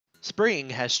Spring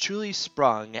has truly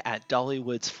sprung at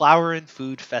Dollywood's Flower and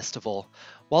Food Festival.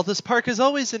 While this park has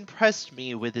always impressed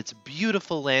me with its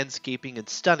beautiful landscaping and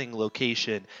stunning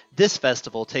location, this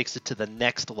festival takes it to the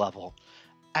next level.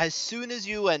 As soon as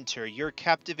you enter, you're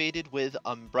captivated with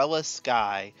Umbrella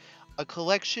Sky, a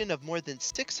collection of more than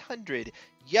 600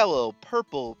 yellow,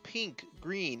 purple, pink,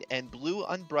 green, and blue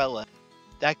umbrellas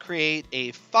that create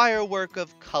a firework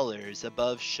of colors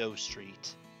above Show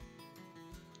Street.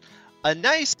 A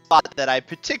nice spot that I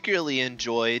particularly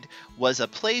enjoyed was a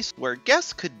place where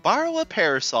guests could borrow a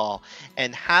parasol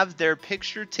and have their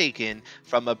picture taken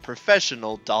from a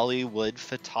professional Dollywood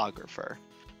photographer.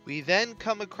 We then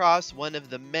come across one of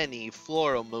the many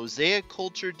floral mosaic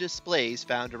culture displays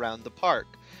found around the park.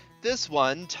 This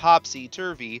one,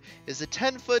 Topsy-Turvy, is a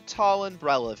 10-foot tall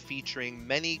umbrella featuring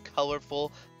many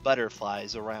colorful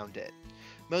butterflies around it.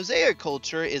 Mosaic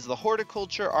culture is the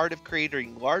horticulture art of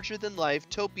creating larger-than-life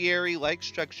topiary-like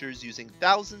structures using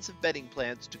thousands of bedding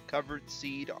plants to covered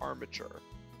seed armature.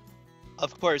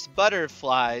 Of course,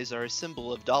 butterflies are a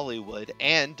symbol of Dollywood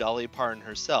and Dolly Parton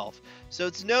herself, so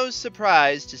it's no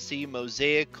surprise to see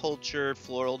mosaic culture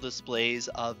floral displays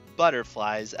of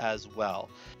butterflies as well.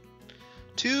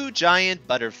 Two giant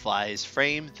butterflies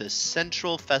frame the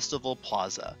central festival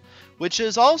plaza, which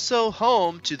is also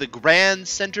home to the grand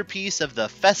centerpiece of the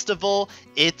festival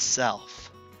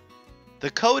itself.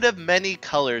 The coat of many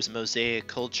colors mosaic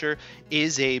culture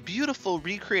is a beautiful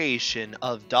recreation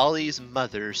of Dolly's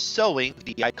mother sewing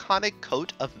the iconic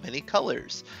coat of many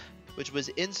colors, which was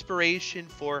inspiration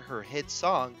for her hit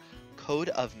song, Coat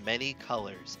of Many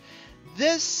Colors.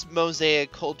 This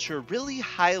mosaic culture really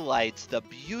highlights the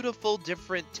beautiful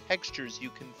different textures you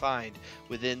can find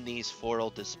within these floral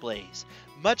displays.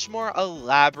 Much more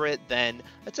elaborate than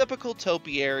a typical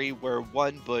topiary where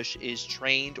one bush is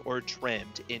trained or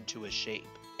trimmed into a shape.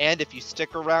 And if you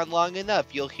stick around long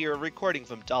enough, you'll hear a recording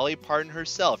from Dolly Parton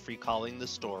herself recalling the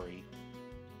story.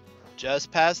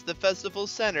 Just past the festival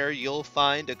center, you'll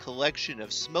find a collection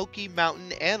of Smoky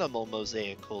Mountain animal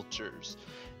mosaic cultures.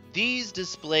 These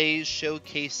displays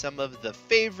showcase some of the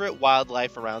favorite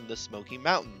wildlife around the Smoky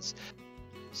Mountains,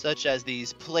 such as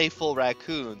these playful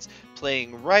raccoons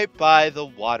playing right by the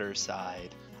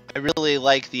waterside. I really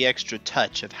like the extra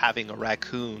touch of having a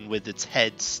raccoon with its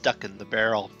head stuck in the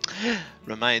barrel.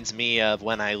 Reminds me of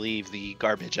when I leave the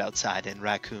garbage outside and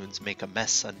raccoons make a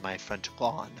mess on my front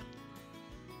lawn.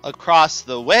 Across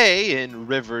the way in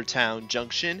Rivertown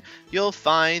Junction, you'll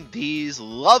find these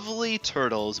lovely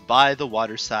turtles by the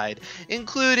waterside,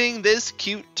 including this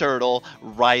cute turtle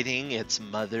riding its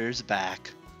mother's back.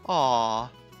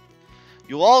 Aww.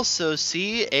 You'll also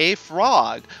see a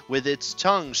frog with its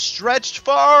tongue stretched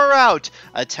far out,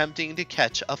 attempting to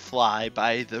catch a fly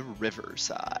by the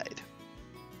riverside.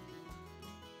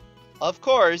 Of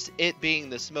course, it being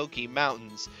the Smoky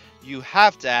Mountains, you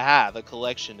have to have a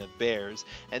collection of bears,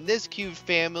 and this cute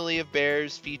family of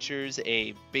bears features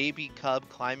a baby cub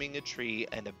climbing a tree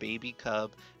and a baby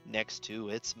cub next to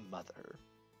its mother.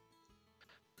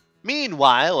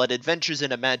 Meanwhile, at Adventures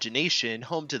in Imagination,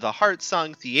 home to the Heart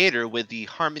Song Theater with the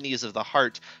Harmonies of the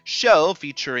Heart show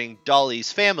featuring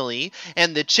Dolly's family,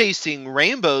 and the Chasing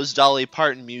Rainbows Dolly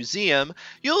Parton Museum,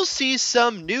 you'll see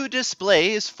some new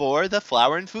displays for the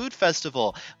Flower and Food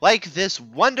Festival, like this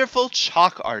wonderful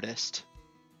chalk artist.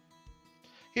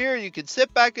 Here you can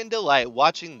sit back and delight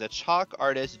watching the chalk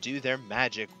artists do their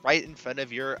magic right in front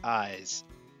of your eyes.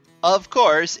 Of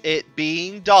course, it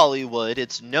being Dollywood,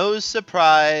 it's no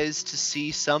surprise to see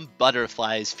some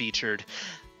butterflies featured.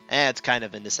 It's kind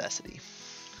of a necessity.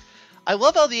 I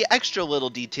love all the extra little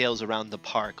details around the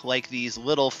park, like these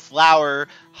little flower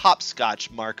hopscotch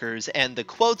markers and the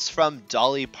quotes from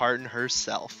Dolly Parton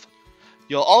herself.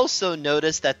 You'll also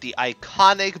notice that the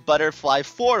iconic butterfly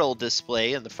floral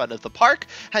display in the front of the park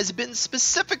has been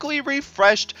specifically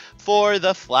refreshed for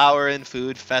the Flower and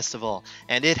Food Festival,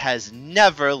 and it has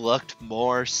never looked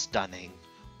more stunning.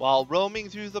 While roaming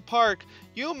through the park,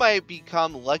 you might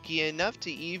become lucky enough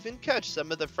to even catch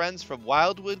some of the friends from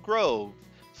Wildwood Grove,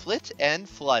 Flit and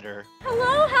Flutter.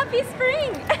 Hello, happy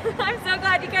spring! I'm so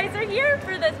glad you guys are here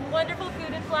for this wonderful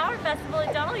Food and Flower Festival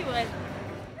in Dollywood.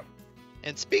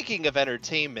 And speaking of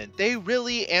entertainment, they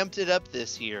really amped it up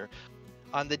this year.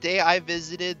 On the day I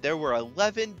visited, there were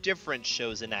 11 different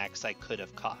shows and acts I could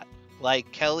have caught,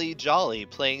 like Kelly Jolly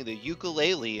playing the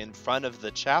ukulele in front of the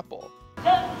chapel.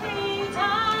 Every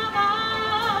time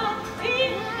I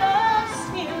feel the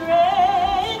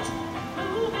spirit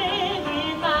moving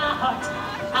in my heart,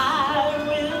 I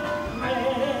will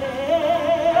pray.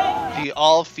 The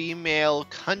all-female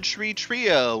country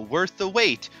trio Worth the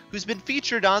Wait, who's been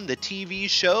featured on the TV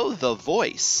show The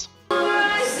Voice.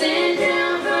 Sent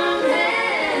down from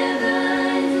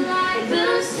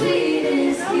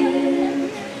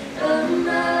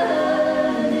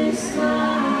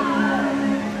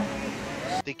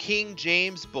King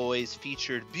James Boys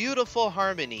featured beautiful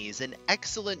harmonies and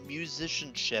excellent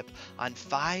musicianship on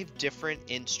 5 different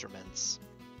instruments.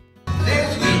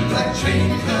 There's a big black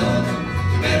train coming,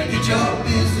 you better get your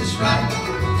business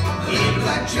right. Big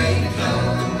black train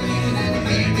coming, and it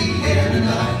may be here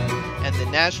tonight. And the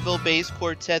Nashville Bass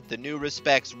Quartet, The New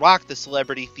Respects, rocked the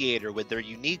Celebrity Theater with their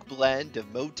unique blend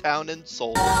of Motown and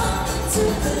soul.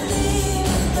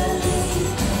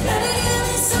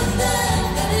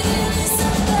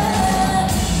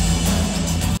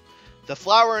 The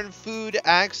flower and food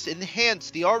acts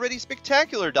enhanced the already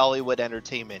spectacular Dollywood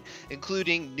entertainment,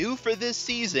 including new for this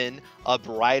season, A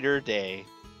Brighter Day.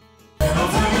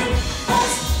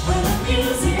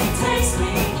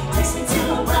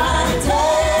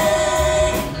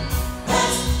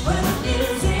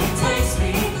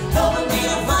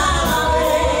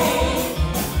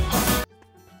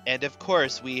 And of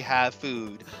course, we have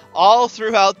food. All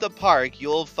throughout the park,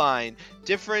 you'll find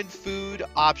different food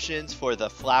options for the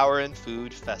Flower and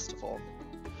Food Festival.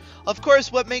 Of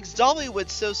course, what makes Dollywood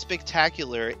so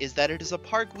spectacular is that it is a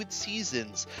park with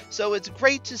seasons, so it's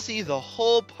great to see the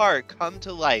whole park come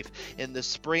to life in the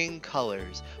spring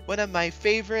colors, one of my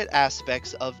favorite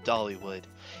aspects of Dollywood.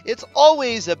 It's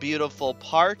always a beautiful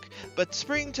park, but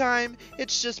springtime,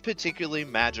 it's just particularly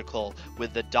magical,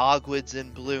 with the dogwoods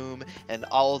in bloom and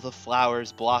all the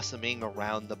flowers blossoming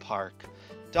around the park.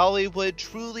 Dollywood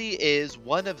truly is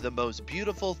one of the most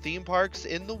beautiful theme parks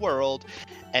in the world,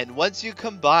 and once you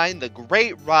combine the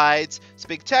great rides,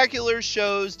 spectacular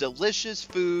shows, delicious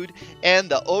food, and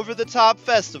the over-the-top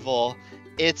festival,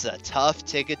 it's a tough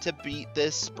ticket to beat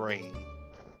this spring.